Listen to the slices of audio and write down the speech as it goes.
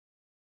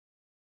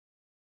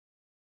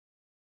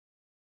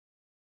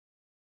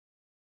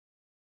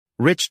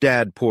Rich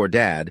Dad, Poor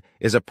Dad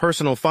is a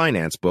personal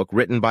finance book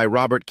written by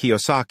Robert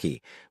Kiyosaki,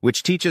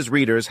 which teaches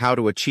readers how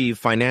to achieve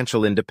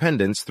financial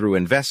independence through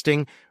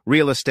investing,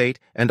 real estate,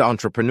 and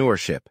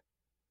entrepreneurship.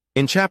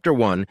 In Chapter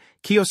 1,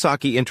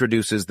 Kiyosaki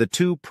introduces the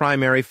two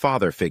primary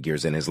father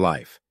figures in his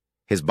life: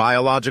 his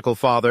biological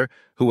father,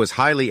 who was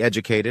highly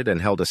educated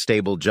and held a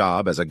stable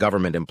job as a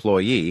government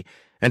employee,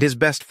 and his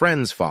best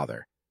friend's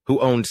father, who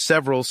owned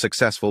several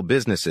successful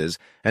businesses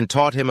and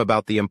taught him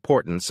about the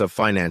importance of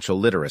financial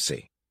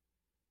literacy.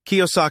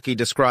 Kiyosaki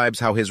describes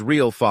how his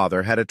real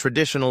father had a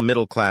traditional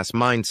middle-class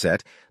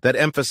mindset that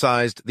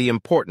emphasized the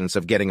importance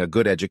of getting a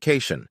good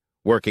education,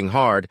 working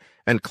hard,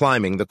 and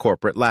climbing the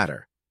corporate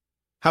ladder.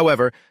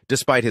 However,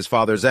 despite his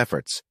father's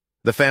efforts,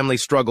 the family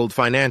struggled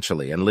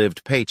financially and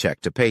lived paycheck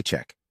to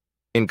paycheck.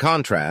 In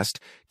contrast,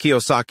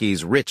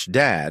 Kiyosaki's rich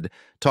dad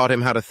taught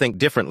him how to think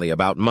differently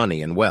about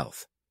money and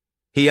wealth.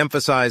 He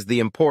emphasized the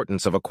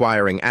importance of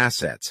acquiring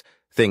assets,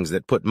 things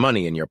that put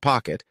money in your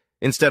pocket,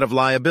 instead of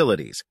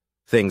liabilities,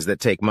 things that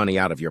take money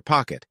out of your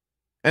pocket,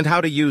 and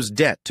how to use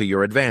debt to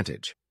your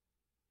advantage.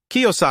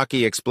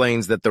 Kiyosaki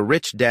explains that the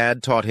rich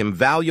dad taught him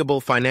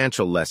valuable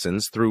financial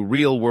lessons through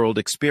real-world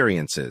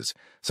experiences,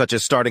 such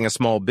as starting a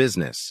small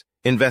business,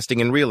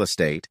 investing in real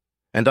estate,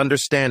 and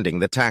understanding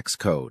the tax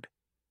code.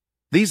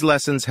 These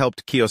lessons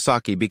helped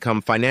Kiyosaki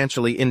become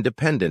financially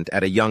independent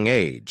at a young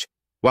age,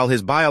 while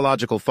his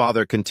biological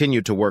father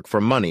continued to work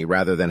for money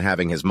rather than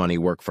having his money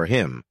work for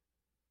him.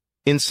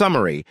 In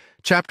summary,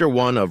 Chapter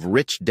 1 of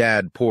Rich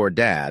Dad, Poor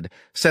Dad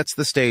sets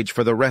the stage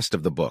for the rest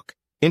of the book,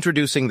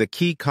 introducing the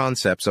key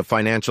concepts of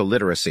financial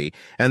literacy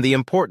and the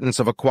importance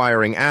of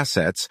acquiring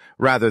assets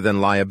rather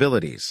than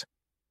liabilities.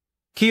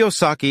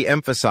 Kiyosaki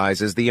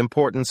emphasizes the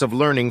importance of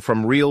learning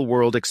from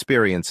real-world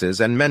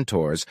experiences and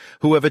mentors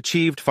who have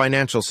achieved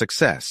financial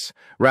success,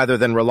 rather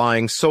than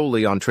relying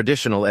solely on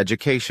traditional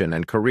education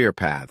and career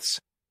paths.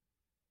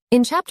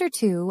 In Chapter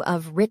 2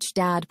 of Rich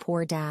Dad,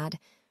 Poor Dad,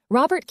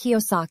 Robert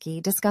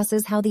Kiyosaki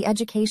discusses how the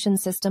education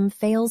system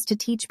fails to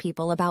teach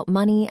people about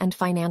money and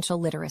financial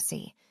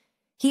literacy.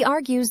 He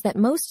argues that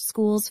most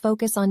schools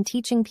focus on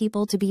teaching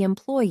people to be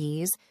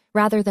employees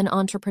rather than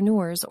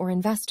entrepreneurs or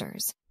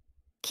investors.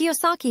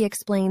 Kiyosaki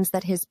explains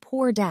that his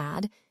poor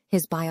dad,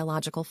 his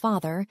biological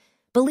father,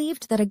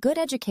 believed that a good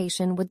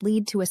education would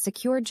lead to a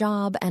secure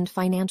job and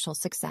financial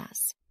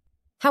success.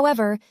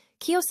 However,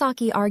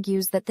 Kiyosaki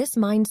argues that this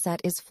mindset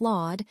is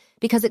flawed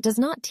because it does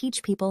not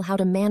teach people how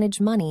to manage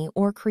money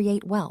or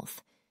create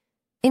wealth.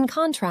 In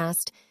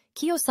contrast,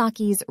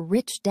 Kiyosaki's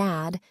rich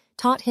dad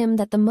taught him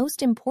that the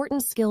most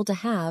important skill to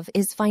have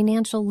is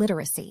financial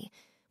literacy,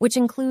 which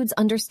includes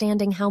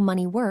understanding how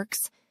money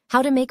works,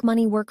 how to make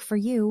money work for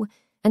you,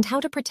 and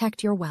how to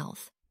protect your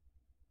wealth.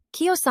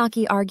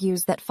 Kiyosaki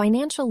argues that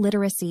financial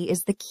literacy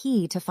is the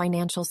key to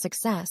financial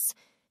success,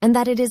 and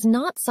that it is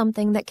not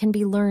something that can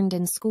be learned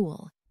in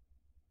school.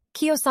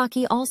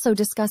 Kiyosaki also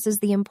discusses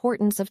the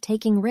importance of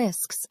taking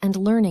risks and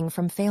learning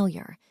from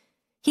failure.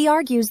 He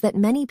argues that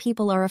many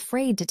people are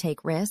afraid to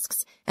take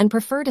risks and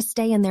prefer to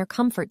stay in their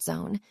comfort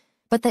zone,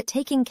 but that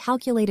taking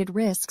calculated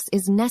risks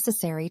is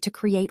necessary to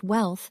create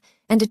wealth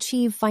and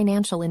achieve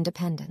financial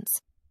independence.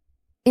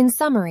 In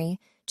summary,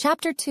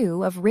 Chapter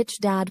 2 of Rich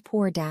Dad,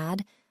 Poor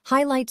Dad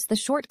highlights the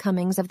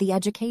shortcomings of the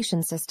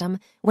education system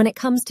when it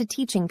comes to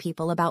teaching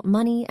people about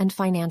money and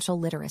financial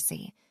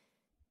literacy.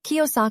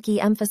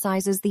 Kiyosaki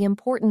emphasizes the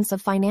importance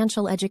of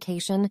financial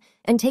education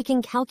and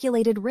taking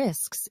calculated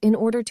risks in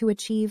order to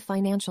achieve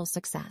financial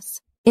success.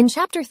 In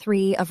Chapter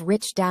 3 of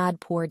Rich Dad,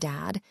 Poor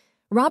Dad,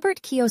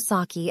 Robert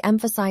Kiyosaki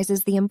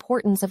emphasizes the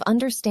importance of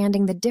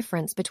understanding the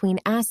difference between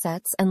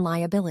assets and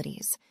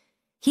liabilities.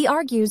 He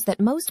argues that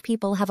most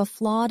people have a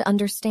flawed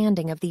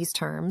understanding of these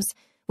terms,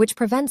 which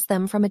prevents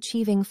them from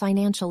achieving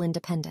financial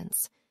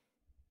independence.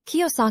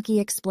 Kiyosaki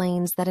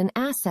explains that an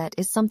asset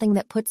is something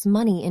that puts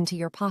money into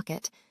your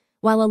pocket,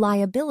 while a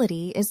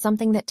liability is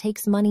something that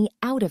takes money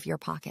out of your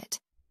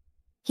pocket.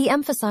 He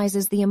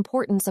emphasizes the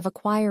importance of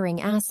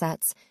acquiring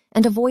assets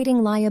and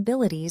avoiding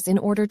liabilities in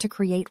order to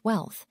create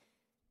wealth.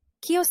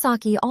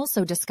 Kiyosaki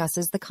also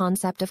discusses the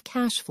concept of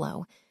cash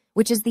flow,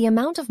 which is the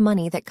amount of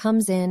money that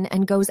comes in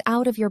and goes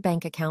out of your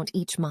bank account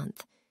each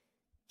month.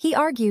 He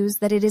argues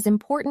that it is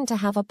important to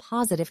have a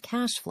positive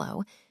cash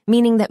flow,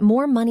 meaning that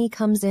more money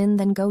comes in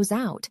than goes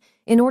out,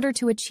 in order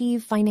to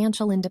achieve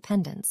financial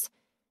independence.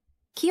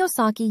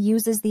 Kiyosaki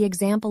uses the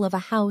example of a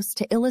house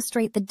to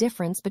illustrate the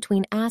difference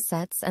between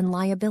assets and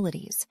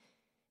liabilities.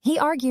 He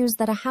argues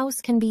that a house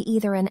can be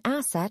either an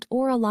asset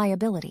or a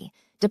liability,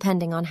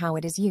 depending on how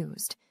it is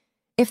used.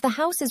 If the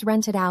house is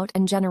rented out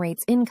and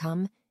generates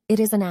income, it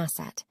is an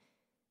asset.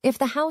 If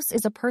the house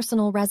is a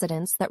personal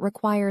residence that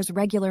requires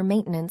regular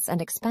maintenance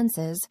and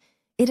expenses,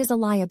 it is a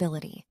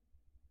liability.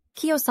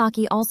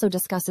 Kiyosaki also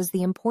discusses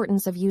the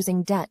importance of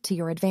using debt to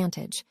your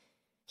advantage.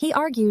 He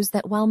argues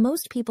that while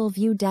most people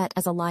view debt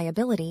as a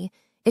liability,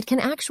 it can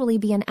actually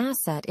be an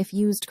asset if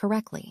used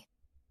correctly.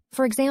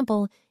 For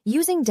example,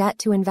 using debt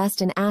to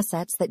invest in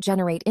assets that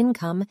generate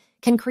income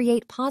can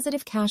create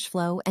positive cash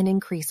flow and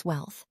increase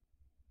wealth.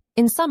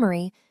 In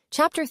summary,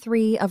 Chapter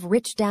 3 of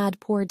Rich Dad,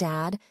 Poor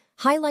Dad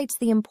highlights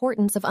the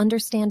importance of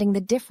understanding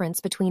the difference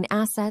between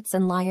assets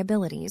and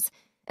liabilities,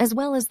 as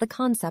well as the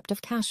concept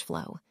of cash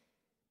flow.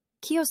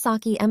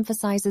 Kiyosaki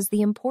emphasizes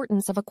the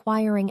importance of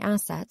acquiring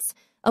assets,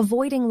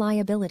 avoiding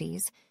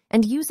liabilities,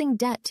 and using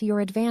debt to your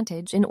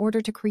advantage in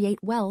order to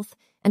create wealth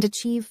and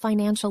achieve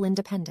financial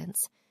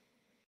independence.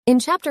 In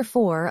Chapter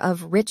 4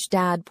 of Rich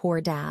Dad, Poor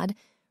Dad,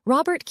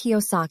 Robert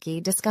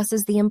Kiyosaki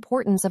discusses the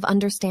importance of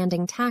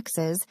understanding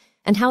taxes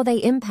and how they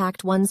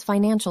impact one's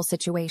financial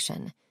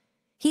situation.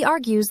 He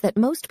argues that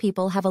most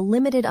people have a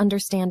limited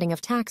understanding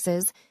of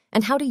taxes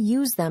and how to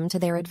use them to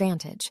their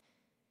advantage.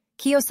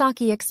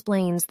 Kiyosaki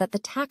explains that the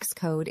tax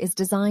code is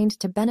designed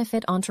to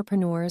benefit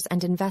entrepreneurs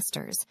and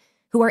investors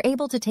who are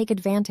able to take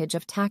advantage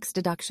of tax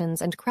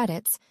deductions and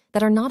credits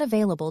that are not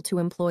available to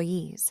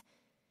employees.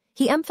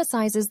 He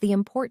emphasizes the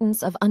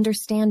importance of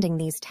understanding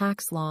these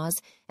tax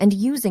laws and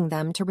using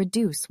them to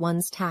reduce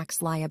one's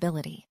tax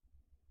liability.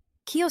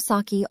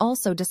 Kiyosaki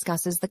also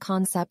discusses the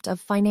concept of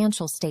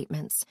financial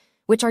statements,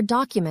 which are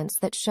documents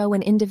that show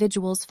an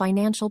individual's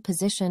financial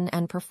position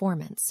and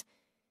performance.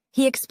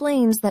 He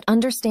explains that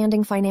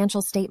understanding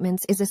financial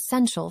statements is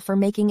essential for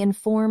making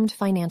informed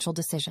financial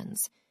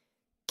decisions.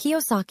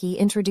 Kiyosaki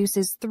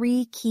introduces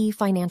 3 key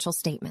financial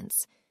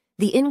statements: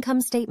 the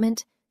income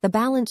statement, the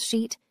balance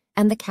sheet,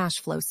 and the cash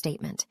flow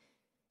statement.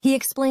 He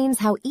explains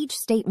how each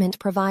statement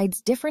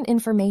provides different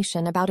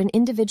information about an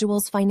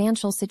individual's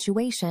financial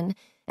situation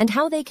and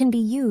how they can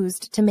be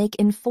used to make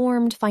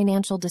informed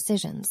financial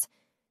decisions.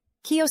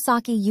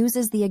 Kiyosaki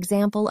uses the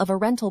example of a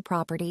rental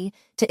property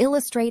to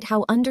illustrate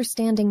how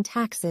understanding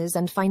taxes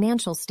and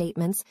financial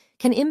statements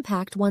can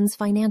impact one's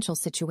financial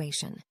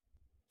situation.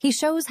 He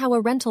shows how a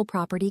rental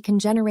property can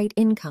generate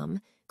income,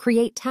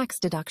 create tax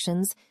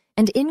deductions,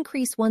 and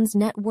increase one's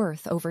net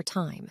worth over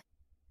time.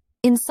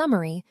 In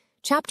summary,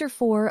 Chapter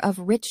 4 of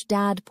Rich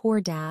Dad, Poor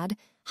Dad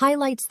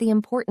highlights the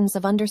importance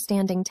of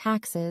understanding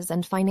taxes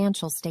and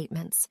financial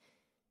statements.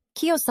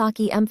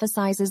 Kiyosaki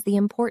emphasizes the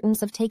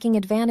importance of taking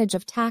advantage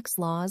of tax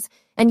laws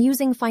and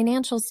using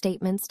financial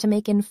statements to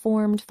make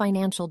informed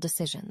financial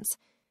decisions.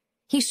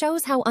 He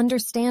shows how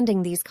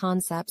understanding these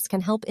concepts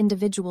can help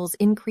individuals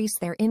increase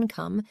their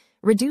income,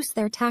 reduce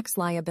their tax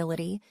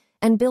liability,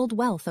 and build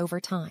wealth over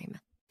time.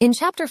 In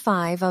Chapter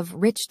 5 of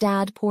Rich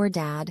Dad, Poor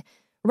Dad,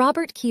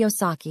 Robert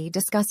Kiyosaki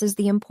discusses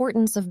the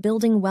importance of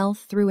building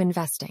wealth through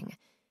investing.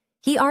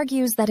 He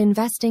argues that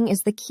investing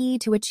is the key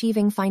to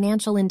achieving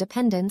financial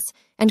independence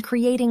and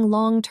creating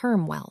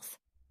long-term wealth.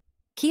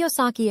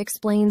 Kiyosaki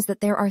explains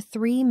that there are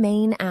 3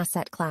 main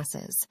asset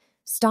classes: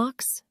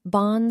 stocks,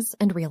 bonds,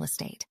 and real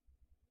estate.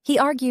 He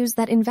argues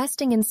that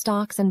investing in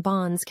stocks and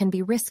bonds can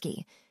be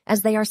risky,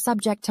 as they are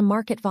subject to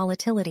market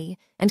volatility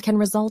and can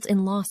result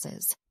in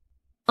losses.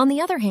 On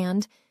the other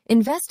hand,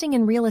 investing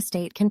in real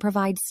estate can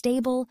provide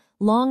stable,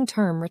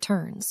 long-term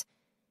returns.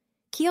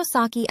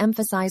 Kiyosaki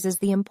emphasizes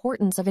the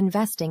importance of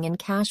investing in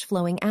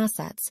cash-flowing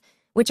assets,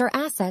 which are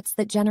assets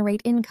that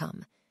generate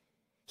income.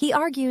 He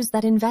argues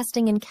that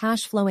investing in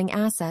cash-flowing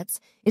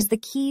assets is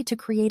the key to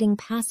creating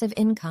passive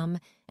income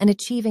and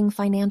achieving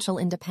financial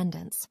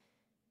independence.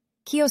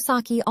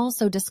 Kiyosaki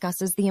also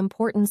discusses the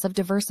importance of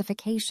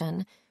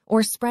diversification,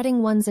 or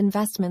spreading one's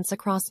investments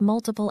across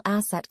multiple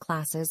asset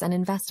classes and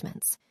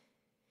investments.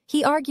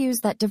 He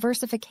argues that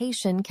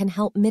diversification can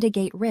help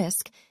mitigate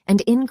risk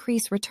and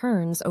increase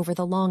returns over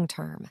the long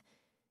term.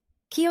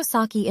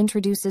 Kiyosaki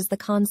introduces the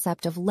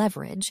concept of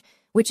leverage,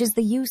 which is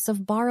the use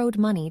of borrowed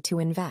money to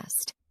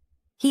invest.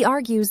 He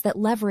argues that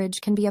leverage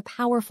can be a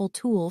powerful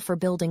tool for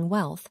building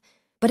wealth,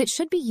 but it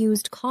should be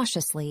used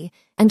cautiously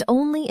and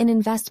only in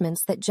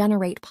investments that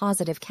generate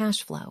positive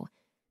cash flow.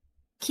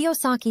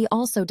 Kiyosaki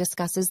also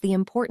discusses the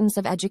importance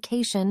of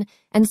education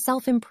and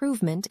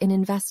self-improvement in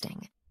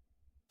investing.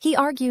 He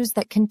argues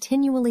that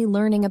continually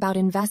learning about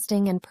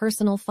investing and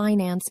personal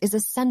finance is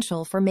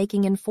essential for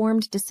making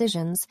informed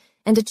decisions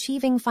and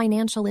achieving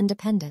financial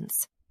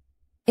independence.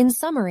 In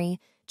summary,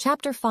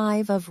 Chapter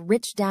 5 of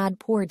Rich Dad,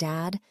 Poor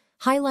Dad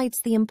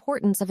highlights the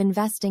importance of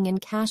investing in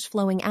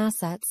cash-flowing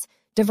assets,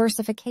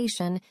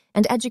 diversification,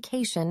 and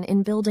education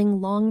in building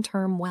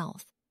long-term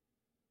wealth.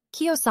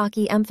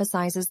 Kiyosaki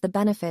emphasizes the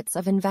benefits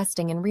of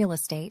investing in real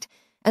estate,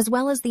 as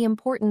well as the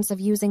importance of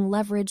using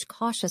leverage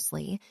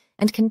cautiously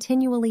and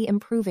continually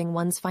improving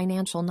one's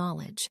financial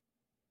knowledge.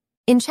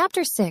 In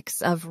Chapter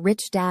 6 of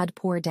Rich Dad,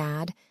 Poor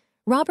Dad,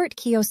 Robert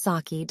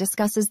Kiyosaki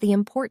discusses the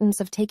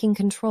importance of taking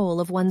control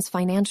of one's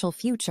financial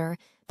future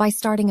by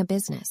starting a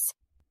business.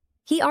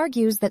 He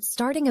argues that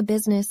starting a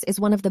business is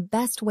one of the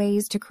best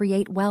ways to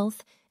create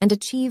wealth and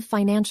achieve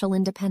financial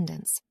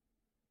independence.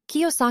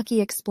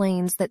 Kiyosaki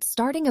explains that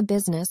starting a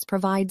business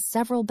provides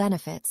several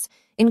benefits,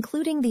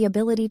 including the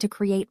ability to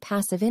create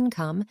passive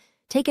income,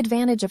 take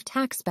advantage of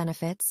tax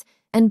benefits,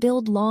 and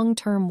build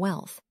long-term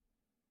wealth.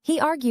 He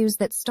argues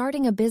that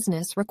starting a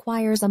business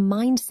requires a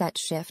mindset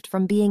shift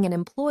from being an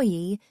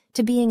employee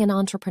to being an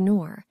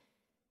entrepreneur.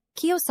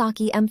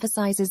 Kiyosaki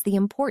emphasizes the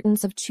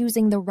importance of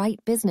choosing the right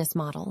business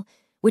model,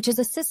 which is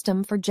a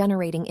system for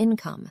generating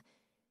income.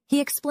 He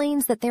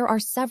explains that there are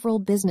several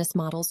business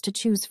models to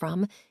choose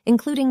from,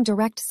 including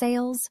direct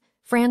sales,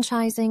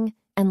 franchising,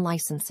 and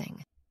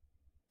licensing.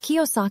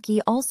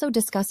 Kiyosaki also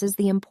discusses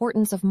the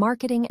importance of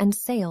marketing and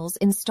sales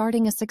in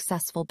starting a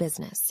successful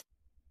business.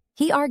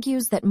 He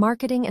argues that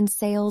marketing and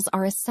sales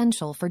are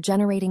essential for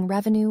generating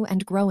revenue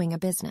and growing a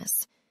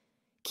business.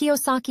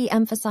 Kiyosaki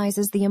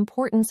emphasizes the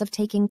importance of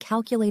taking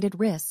calculated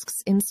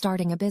risks in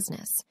starting a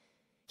business.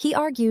 He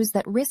argues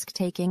that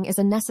risk-taking is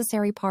a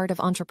necessary part of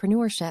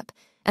entrepreneurship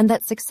and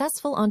that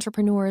successful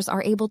entrepreneurs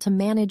are able to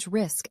manage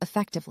risk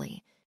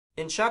effectively.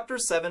 In Chapter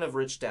 7 of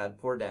Rich Dad,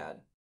 Poor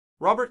Dad,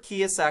 Robert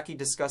Kiyosaki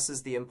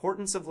discusses the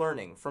importance of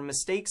learning from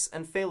mistakes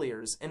and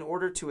failures in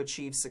order to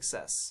achieve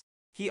success.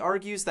 He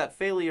argues that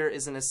failure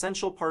is an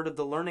essential part of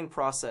the learning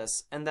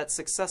process and that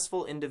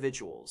successful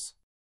individuals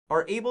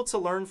are able to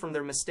learn from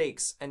their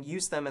mistakes and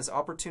use them as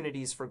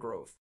opportunities for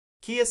growth.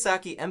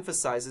 Kiyosaki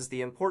emphasizes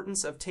the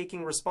importance of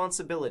taking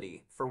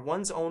responsibility for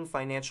one's own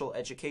financial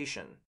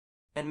education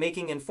and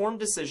making informed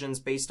decisions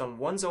based on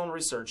one's own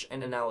research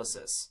and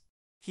analysis.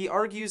 He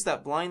argues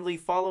that blindly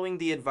following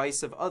the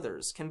advice of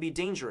others can be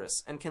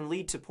dangerous and can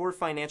lead to poor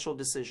financial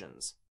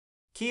decisions.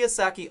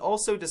 Kiyosaki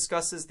also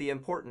discusses the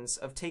importance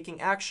of taking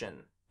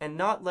action and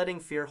not letting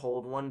fear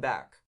hold one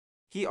back.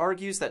 He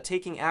argues that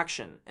taking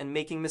action and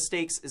making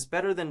mistakes is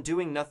better than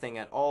doing nothing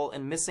at all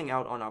and missing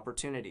out on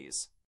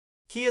opportunities.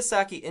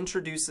 Kiyosaki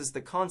introduces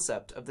the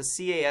concept of the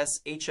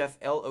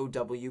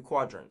CAS-HFLOW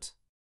quadrant,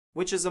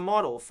 which is a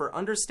model for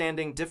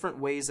understanding different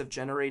ways of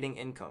generating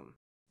income.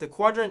 The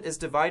quadrant is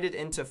divided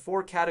into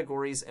 4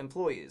 categories: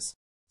 employees,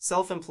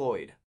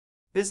 self-employed,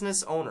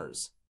 business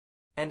owners,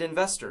 and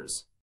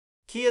investors.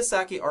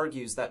 Kiyosaki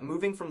argues that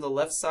moving from the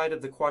left side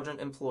of the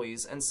quadrant,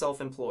 employees and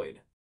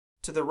self-employed,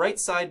 to the right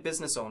side,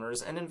 business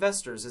owners and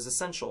investors, is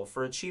essential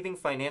for achieving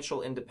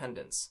financial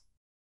independence.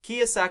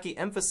 Kiyosaki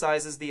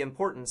emphasizes the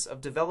importance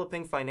of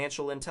developing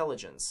financial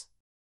intelligence,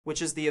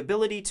 which is the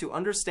ability to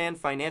understand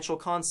financial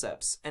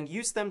concepts and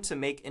use them to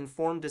make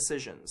informed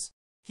decisions.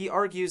 He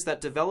argues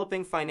that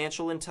developing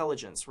financial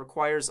intelligence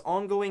requires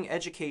ongoing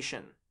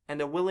education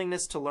and a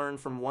willingness to learn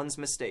from one's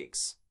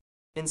mistakes.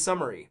 In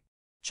summary,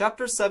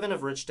 Chapter 7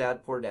 of Rich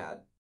Dad, Poor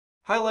Dad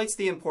highlights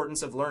the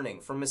importance of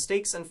learning from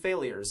mistakes and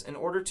failures in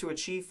order to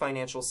achieve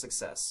financial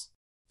success.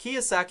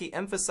 Kiyosaki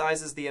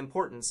emphasizes the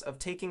importance of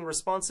taking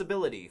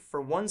responsibility for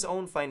one's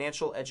own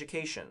financial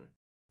education,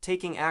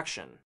 taking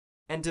action,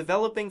 and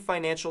developing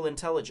financial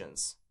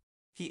intelligence.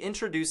 He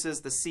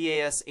introduces the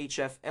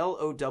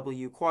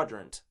CAS-HFLOW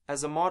quadrant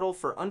as a model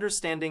for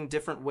understanding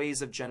different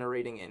ways of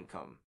generating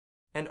income,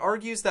 and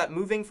argues that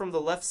moving from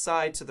the left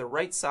side to the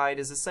right side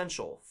is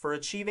essential for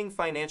achieving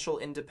financial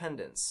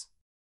independence.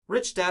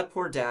 Rich Dad,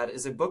 Poor Dad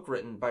is a book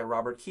written by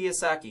Robert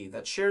Kiyosaki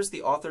that shares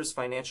the author's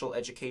financial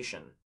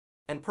education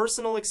and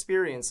personal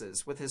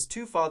experiences with his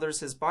 2 fathers,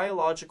 his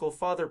biological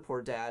father,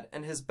 Poor Dad,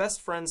 and his best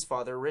friend's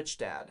father, Rich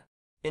Dad.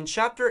 In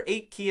Chapter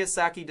 8,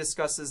 Kiyosaki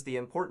discusses the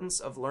importance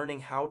of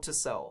learning how to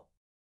sell.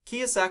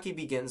 Kiyosaki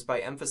begins by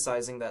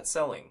emphasizing that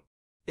selling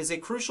is a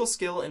crucial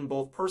skill in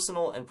both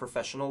personal and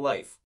professional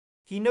life.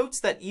 He notes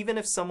that even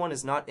if someone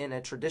is not in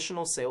a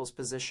traditional sales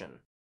position,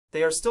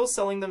 they are still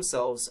selling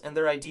themselves and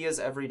their ideas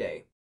every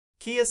day.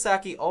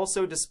 Kiyosaki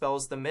also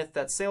dispels the myth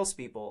that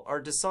salespeople are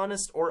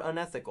dishonest or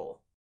unethical,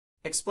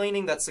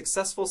 explaining that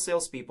successful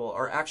salespeople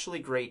are actually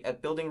great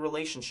at building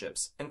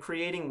relationships and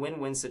creating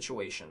win-win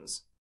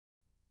situations.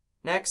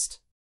 Next,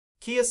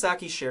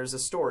 Kiyosaki shares a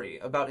story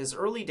about his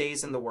early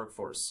days in the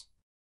workforce.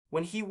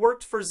 When he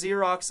worked for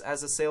Xerox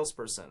as a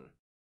salesperson,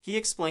 he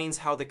explains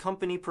how the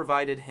company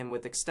provided him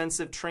with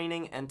extensive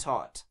training and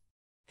taught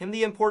him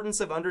the importance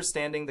of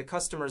understanding the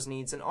customer's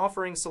needs and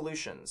offering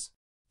solutions.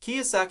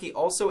 Kiyosaki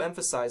also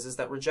emphasizes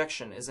that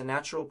rejection is a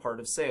natural part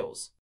of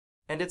sales,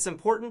 and it's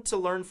important to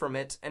learn from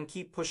it and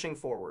keep pushing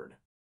forward.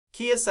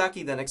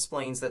 Kiyosaki then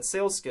explains that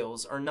sales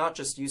skills are not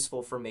just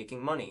useful for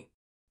making money,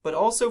 but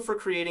also for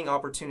creating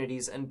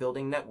opportunities and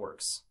building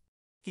networks.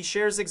 He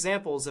shares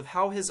examples of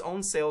how his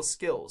own sales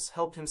skills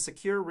helped him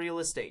secure real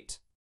estate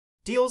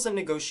deals and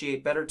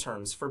negotiate better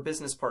terms for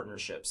business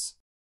partnerships.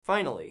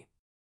 Finally,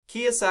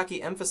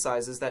 Kiyosaki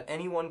emphasizes that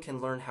anyone can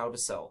learn how to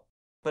sell,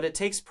 but it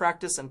takes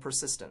practice and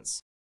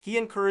persistence. He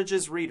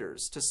encourages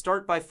readers to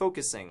start by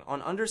focusing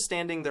on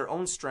understanding their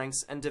own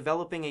strengths and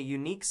developing a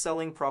unique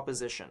selling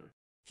proposition.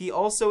 He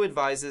also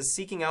advises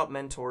seeking out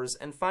mentors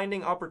and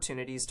finding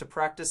opportunities to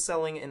practice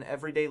selling in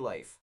everyday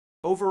life.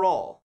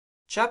 Overall,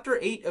 Chapter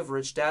 8 of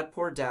Rich Dad,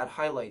 Poor Dad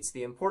highlights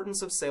the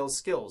importance of sales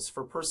skills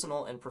for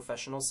personal and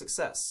professional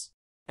success,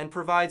 and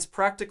provides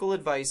practical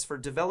advice for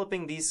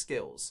developing these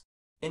skills.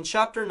 In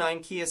Chapter 9,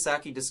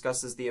 Kiyosaki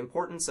discusses the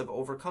importance of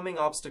overcoming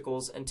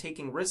obstacles and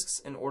taking risks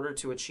in order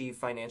to achieve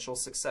financial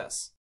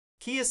success.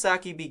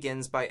 Kiyosaki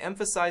begins by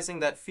emphasizing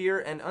that fear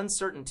and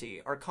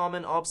uncertainty are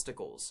common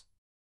obstacles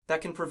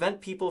that can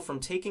prevent people from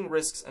taking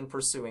risks and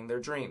pursuing their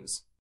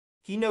dreams.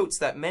 He notes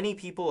that many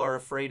people are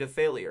afraid of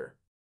failure,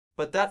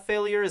 but that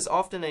failure is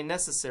often a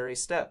necessary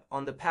step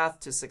on the path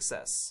to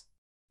success.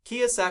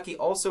 Kiyosaki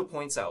also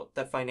points out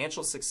that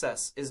financial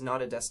success is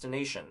not a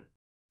destination,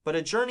 but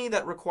a journey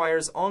that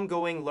requires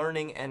ongoing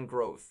learning and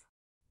growth.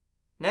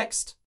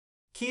 Next,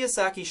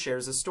 Kiyosaki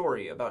shares a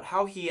story about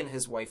how he and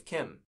his wife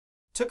Kim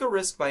took a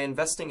risk by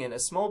investing in a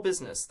small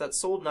business that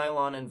sold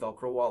nylon and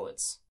Velcro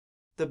wallets.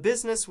 The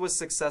business was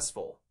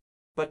successful,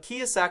 but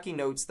Kiyosaki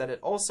notes that it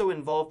also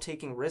involved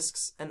taking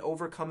risks and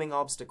overcoming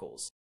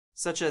obstacles,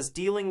 such as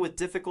dealing with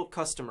difficult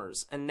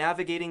customers and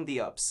navigating the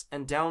ups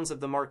and downs of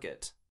the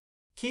market.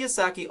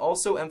 Kiyosaki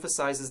also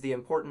emphasizes the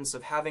importance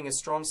of having a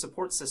strong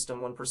support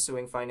system when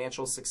pursuing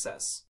financial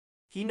success.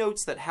 He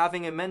notes that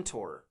having a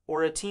mentor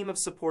or a team of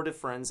supportive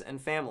friends and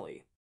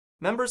family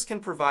members can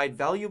provide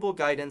valuable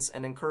guidance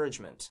and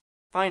encouragement.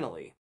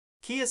 Finally,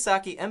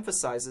 Kiyosaki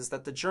emphasizes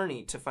that the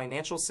journey to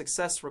financial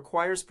success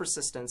requires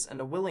persistence and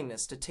a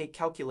willingness to take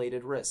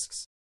calculated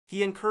risks.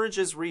 He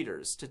encourages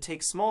readers to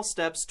take small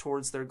steps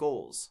towards their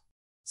goals,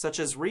 such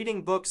as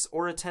reading books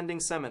or attending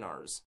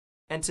seminars,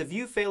 and to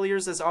view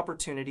failures as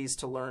opportunities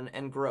to learn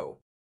and grow.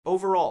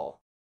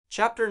 Overall,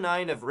 Chapter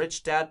 9 of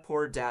Rich Dad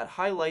Poor Dad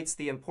highlights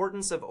the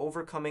importance of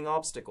overcoming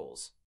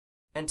obstacles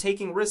and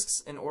taking risks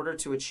in order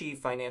to achieve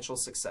financial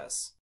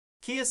success.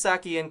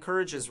 Kiyosaki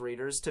encourages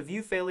readers to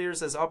view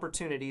failures as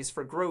opportunities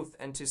for growth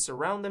and to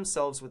surround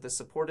themselves with a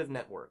supportive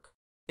network.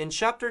 In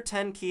Chapter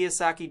 10,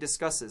 Kiyosaki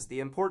discusses the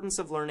importance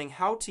of learning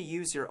how to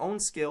use your own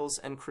skills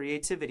and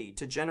creativity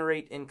to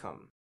generate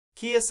income.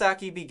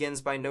 Kiyosaki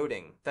begins by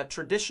noting that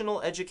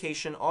traditional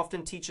education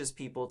often teaches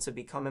people to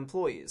become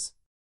employees,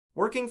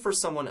 working for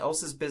someone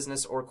else's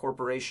business or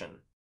corporation.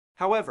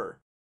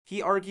 However,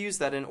 he argues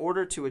that in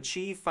order to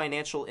achieve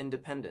financial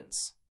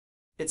independence,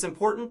 it's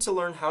important to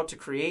learn how to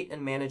create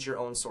and manage your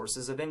own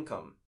sources of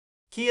income.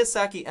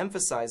 Kiyosaki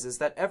emphasizes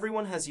that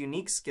everyone has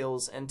unique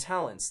skills and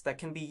talents that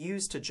can be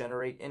used to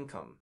generate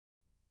income.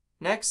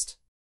 Next,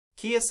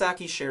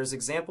 Kiyosaki shares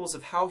examples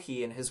of how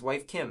he and his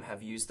wife Kim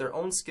have used their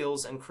own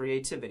skills and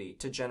creativity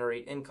to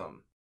generate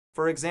income.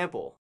 For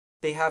example,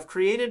 they have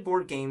created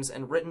board games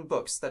and written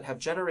books that have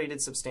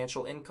generated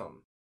substantial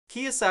income.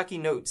 Kiyosaki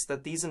notes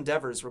that these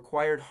endeavors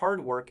required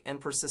hard work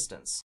and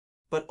persistence,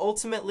 but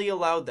ultimately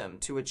allowed them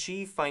to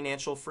achieve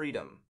financial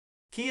freedom.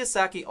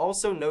 Kiyosaki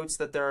also notes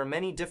that there are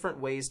many different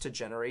ways to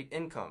generate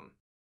income,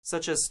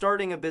 such as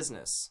starting a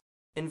business,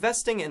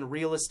 investing in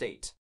real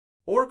estate,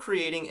 or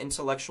creating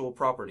intellectual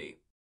property.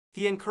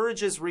 He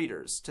encourages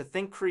readers to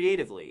think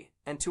creatively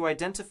and to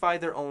identify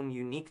their own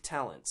unique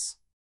talents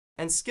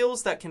and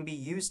skills that can be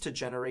used to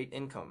generate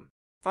income.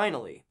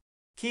 Finally,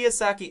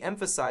 Kiyosaki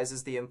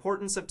emphasizes the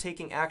importance of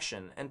taking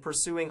action and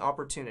pursuing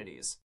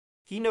opportunities.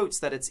 He notes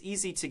that it's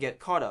easy to get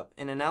caught up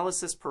in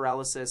analysis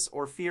paralysis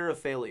or fear of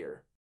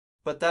failure,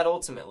 but that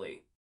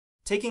ultimately,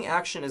 taking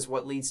action is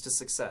what leads to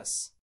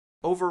success.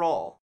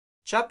 Overall,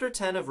 Chapter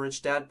 10 of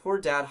Rich Dad Poor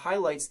Dad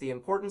highlights the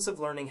importance of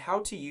learning how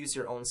to use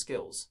your own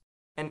skills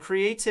and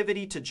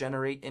creativity to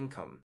generate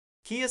income.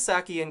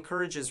 Kiyosaki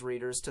encourages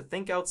readers to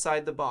think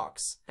outside the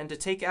box and to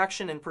take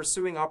action in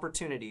pursuing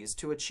opportunities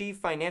to achieve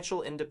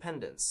financial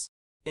independence.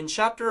 In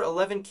Chapter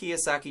 11,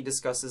 Kiyosaki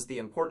discusses the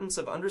importance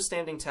of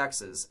understanding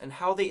taxes and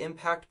how they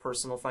impact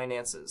personal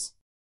finances.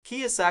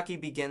 Kiyosaki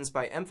begins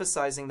by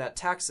emphasizing that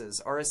taxes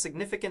are a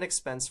significant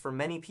expense for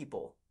many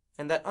people,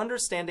 and that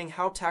understanding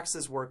how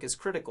taxes work is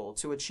critical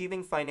to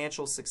achieving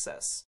financial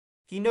success.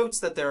 He notes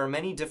that there are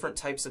many different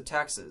types of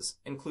taxes,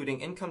 including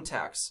income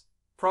tax,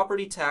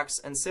 property tax,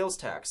 and sales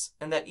tax,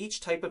 and that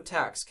each type of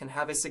tax can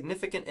have a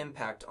significant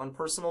impact on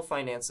personal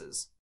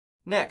finances.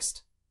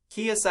 Next,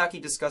 Kiyosaki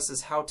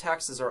discusses how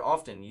taxes are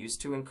often used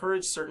to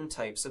encourage certain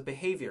types of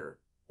behavior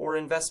or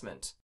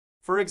investment.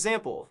 For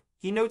example,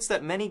 he notes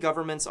that many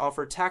governments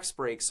offer tax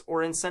breaks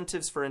or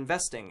incentives for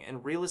investing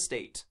in real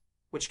estate,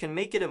 which can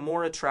make it a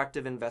more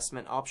attractive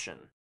investment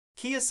option.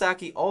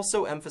 Kiyosaki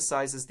also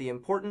emphasizes the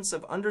importance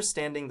of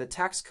understanding the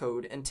tax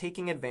code and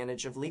taking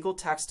advantage of legal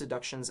tax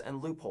deductions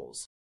and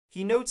loopholes.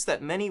 He notes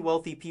that many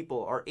wealthy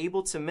people are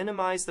able to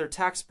minimize their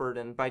tax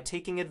burden by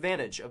taking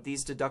advantage of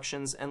these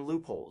deductions and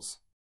loopholes.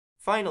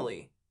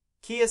 Finally,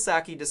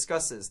 Kiyosaki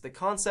discusses the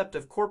concept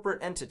of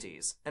corporate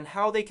entities and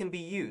how they can be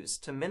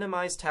used to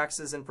minimize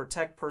taxes and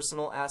protect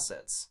personal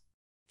assets.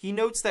 He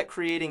notes that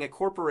creating a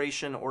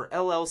corporation or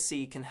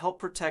LLC can help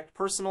protect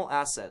personal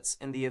assets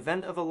in the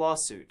event of a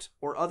lawsuit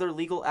or other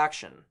legal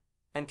action,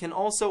 and can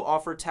also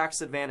offer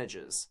tax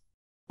advantages.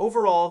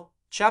 Overall,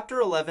 Chapter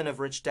 11 of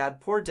Rich Dad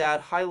Poor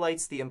Dad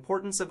highlights the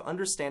importance of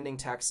understanding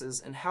taxes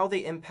and how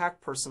they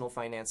impact personal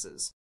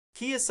finances.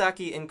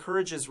 Kiyosaki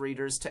encourages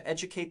readers to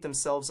educate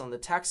themselves on the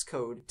tax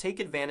code, take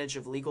advantage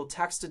of legal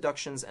tax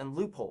deductions and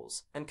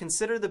loopholes, and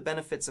consider the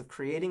benefits of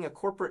creating a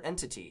corporate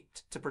entity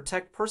to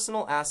protect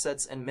personal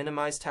assets and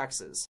minimize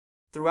taxes.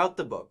 Throughout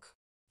the book,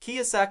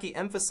 Kiyosaki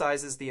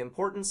emphasizes the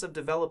importance of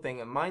developing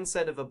a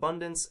mindset of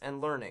abundance and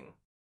learning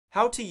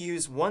how to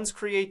use one's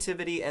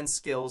creativity and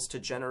skills to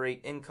generate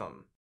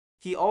income.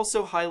 He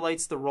also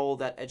highlights the role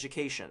that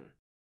education,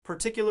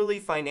 particularly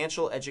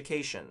financial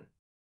education,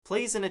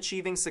 plays in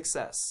achieving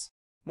success.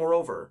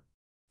 Moreover,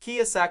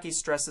 Kiyosaki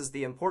stresses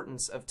the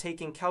importance of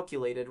taking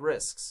calculated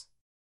risks,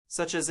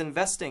 such as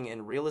investing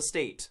in real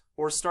estate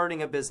or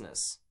starting a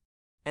business,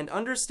 and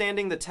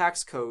understanding the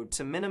tax code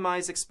to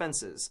minimize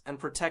expenses and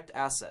protect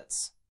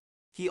assets.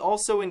 He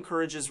also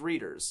encourages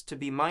readers to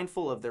be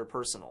mindful of their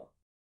personal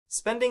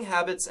spending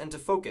habits and to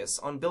focus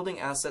on building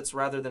assets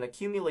rather than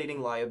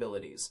accumulating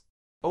liabilities.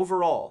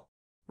 Overall,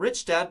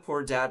 Rich Dad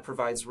Poor Dad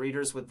provides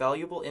readers with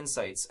valuable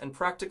insights and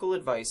practical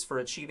advice for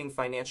achieving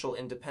financial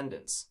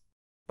independence.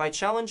 By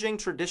challenging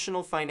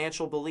traditional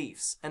financial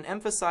beliefs and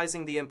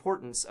emphasizing the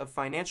importance of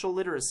financial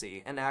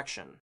literacy and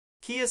action,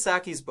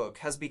 Kiyosaki's book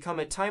has become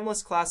a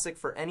timeless classic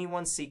for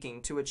anyone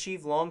seeking to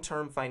achieve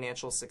long-term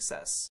financial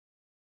success.